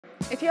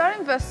If you are an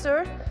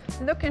investor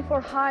looking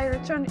for high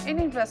return in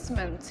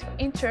investment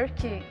in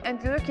Turkey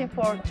and looking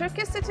for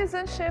Turkish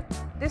citizenship,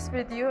 this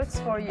video is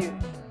for you.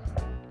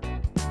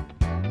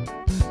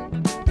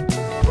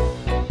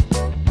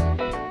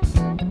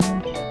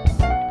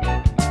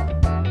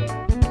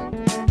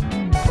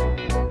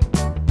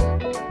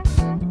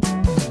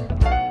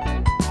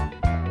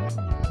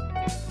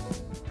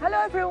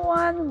 Hello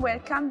everyone,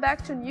 welcome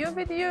back to a new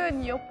video, a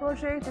new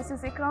project. This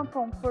is Ikram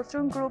from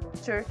Fortune Group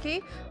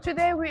Turkey.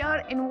 Today we are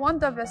in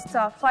Wanda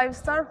Vista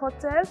 5-star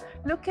hotel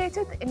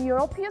located in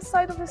European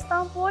side of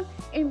Istanbul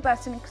in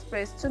Basin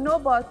Express. To know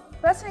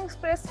about Basin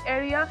Express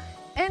area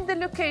and the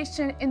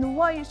location and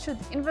why you should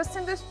invest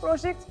in this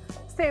project,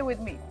 stay with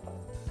me.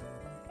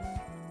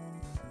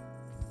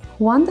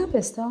 Wanda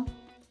Vista,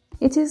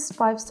 it is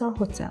 5-star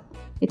hotel.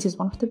 It is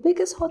one of the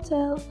biggest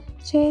hotel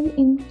chain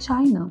in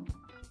China.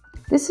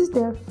 This is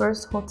their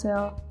first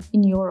hotel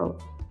in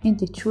Europe, and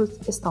they chose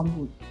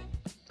Istanbul.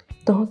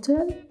 The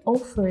hotel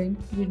offering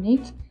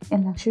unique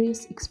and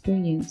luxurious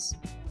experience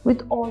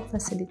with all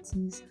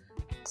facilities,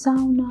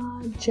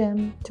 sauna,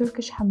 gym,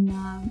 Turkish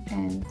hammam,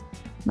 and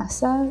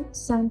massage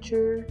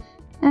center.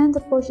 And the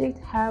project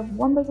have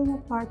 1-bedroom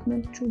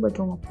apartment,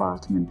 2-bedroom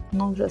apartment.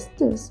 Not just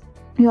this,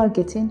 you are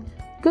getting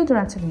good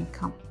rental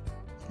income.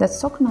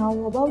 Let's talk now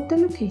about the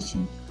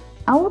location.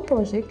 Our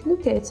project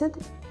located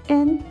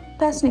in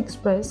Basin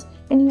Express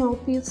in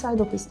European side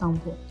of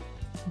Istanbul.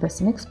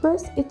 Basin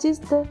Express, it is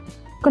the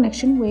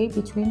connection way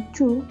between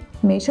two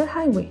major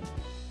highways,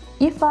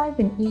 E5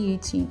 and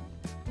E18.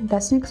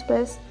 Basin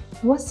Express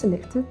was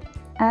selected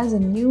as a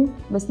new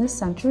business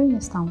center in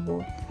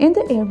Istanbul. In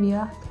the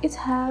area, it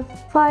have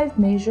 5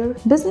 major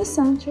business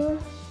center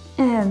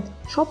and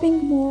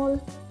shopping mall.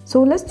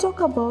 So let's talk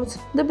about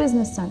the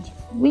business center.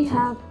 We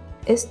have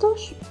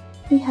Estosh,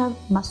 we have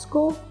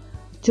Moscow,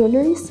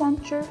 Jewelry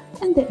Center,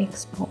 and the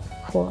Expo.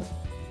 For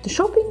the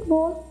shopping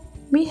mall,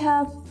 we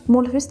have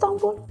Mall of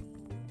Istanbul.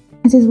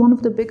 It is one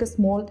of the biggest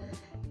malls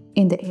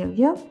in the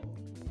area.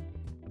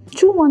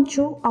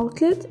 212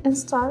 outlet and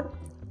Star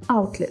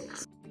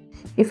outlet.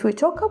 If we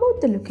talk about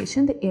the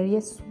location, the area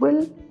is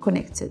well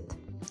connected.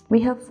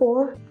 We have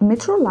 4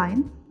 metro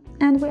line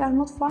and we are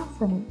not far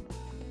from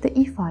the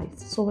E5.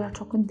 So we are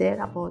talking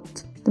there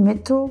about the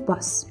metro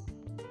bus.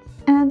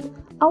 And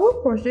our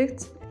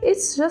project,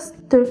 it's just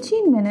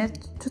 13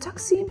 minutes to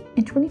Taksim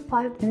and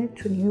 25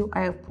 minutes to New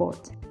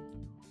Airport.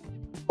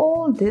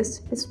 All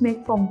this is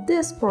made from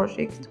this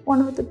project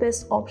one of the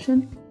best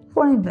options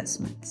for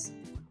investments.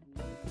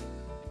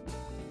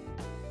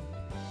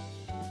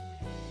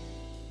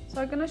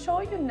 So I'm gonna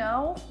show you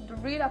now the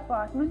real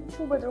apartment,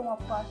 2-bedroom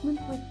apartment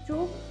with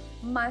 2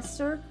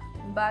 master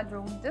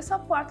bedrooms. This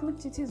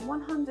apartment, it is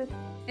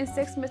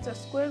 106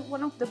 meters square,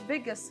 one of the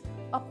biggest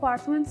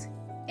apartments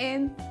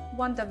in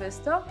Wanda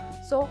Vista.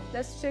 So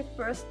let's check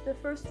first the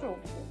first room.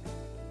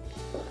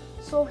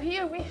 So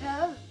here we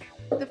have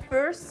the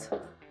first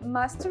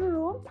master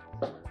room.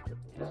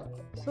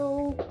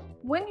 So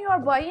when you are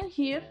buying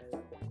here,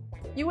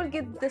 you will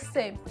get the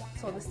same.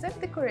 So the same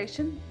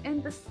decoration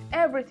and this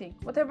everything.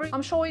 Whatever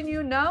I'm showing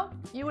you now,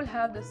 you will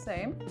have the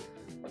same.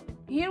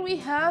 Here we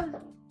have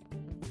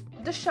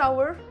the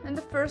shower and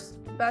the first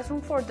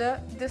bathroom for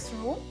this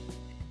room.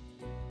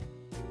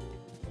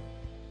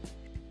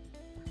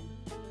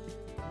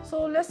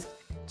 So let's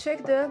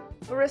check the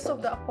rest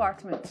of the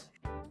apartment.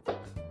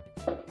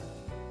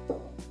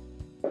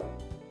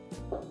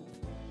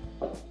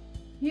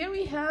 Here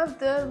we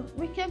have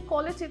we can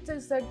call it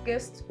as a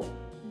guest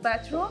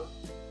bathroom.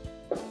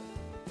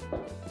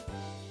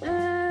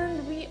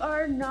 And we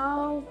are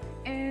now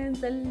in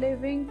the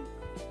living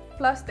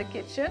plus the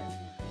kitchen.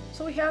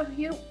 So we have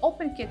here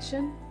open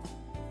kitchen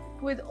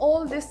with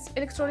all this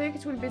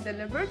electronics will be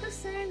delivered the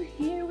same.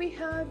 Here we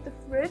have the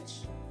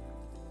fridge.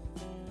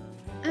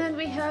 And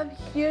we have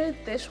here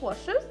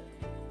dishwashers,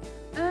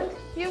 and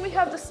here we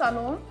have the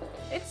salon.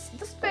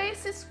 The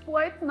space is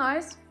quite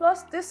nice,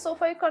 plus this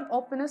sofa you can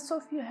open it, so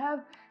if you have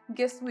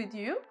guests with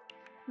you.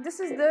 This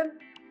is the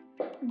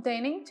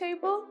dining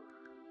table.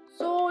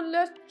 So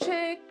let's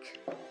check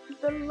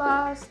the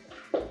last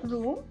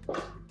room.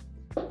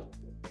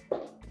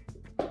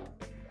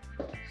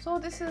 So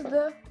this is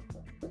the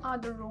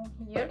other room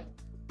here,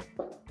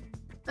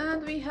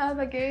 and we have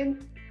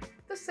again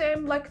the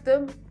same like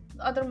the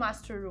other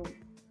master room.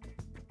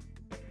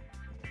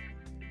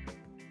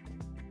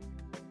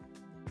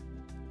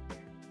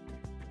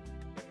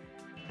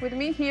 With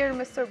me here,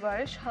 Mr.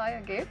 Barish. Hi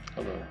again.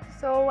 Hello.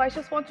 So I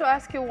just want to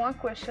ask you one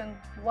question.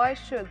 Why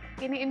should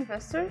any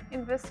investor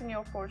invest in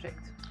your project?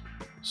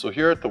 So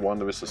here at the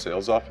Wanda Vista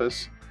sales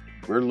office,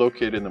 we're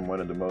located in one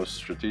of the most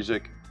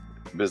strategic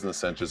business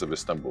centers of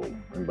Istanbul,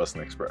 in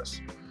Basin Express.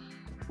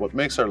 What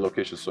makes our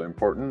location so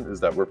important is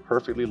that we're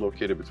perfectly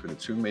located between the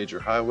 2 major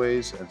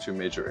highways and 2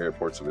 major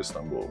airports of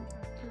Istanbul.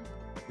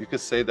 You could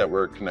say that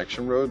we're a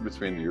connection road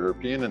between the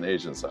European and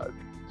Asian side.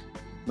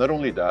 Not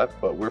only that,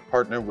 but we're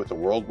partnered with a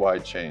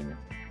worldwide chain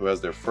who has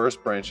their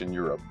first branch in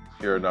Europe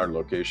here in our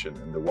location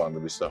in the Wanda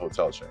Vista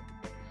hotel chain.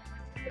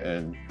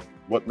 And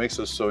what makes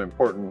us so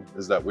important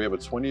is that we have a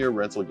 20-year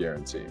rental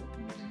guarantee.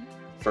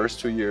 First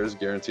 2 years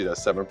guaranteed at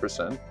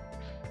 7%.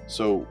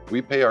 So we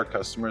pay our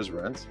customers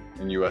rent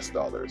in US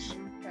dollars.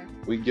 Okay.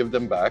 We give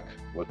them back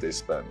what they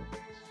spend.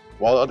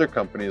 While other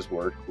companies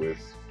work with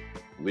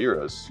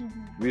liras,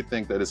 we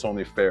think that it's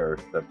only fair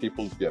that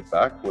people get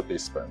back what they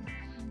spend.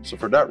 So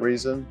for that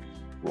reason,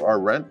 our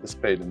rent is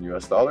paid in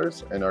US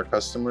dollars and our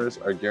customers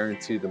are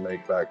guaranteed to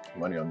make back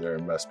money on their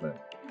investment.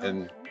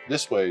 And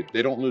this way,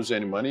 they don't lose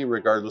any money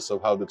regardless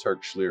of how the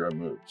Turkish lira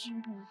moves.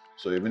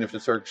 So even if the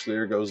Turkish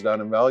lira goes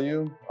down in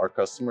value, our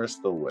customers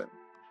still win.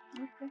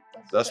 Okay,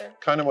 That's fair.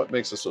 kind of what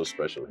makes us so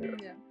special here.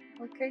 Yeah.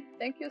 Okay,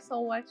 thank you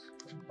so much.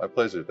 My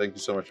pleasure. Thank you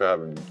so much for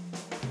having me.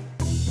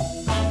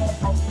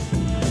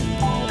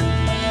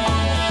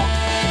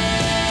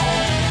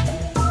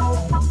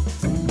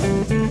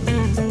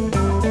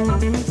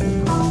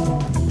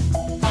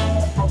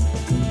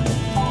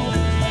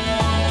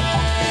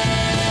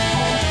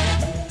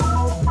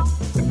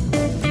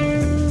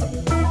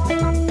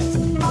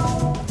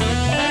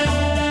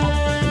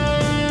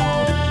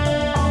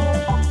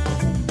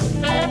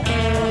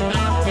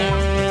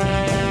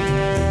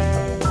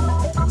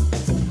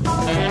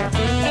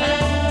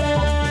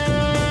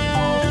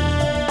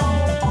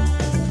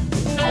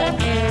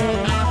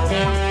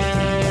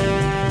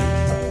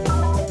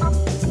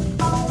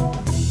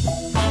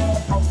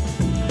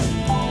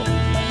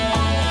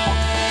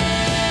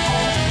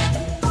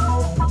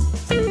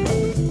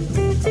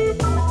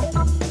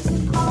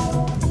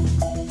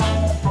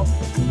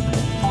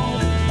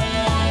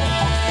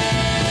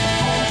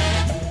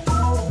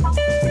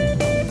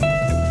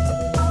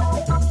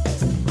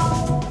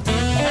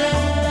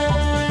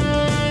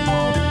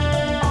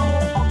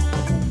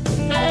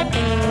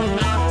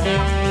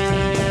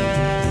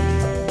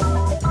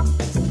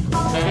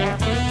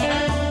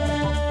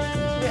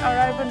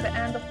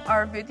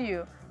 Our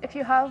video. If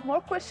you have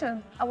more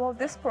questions about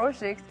this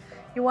project,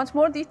 you want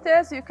more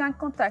details, you can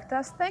contact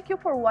us. Thank you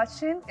for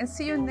watching and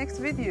see you in next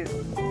video.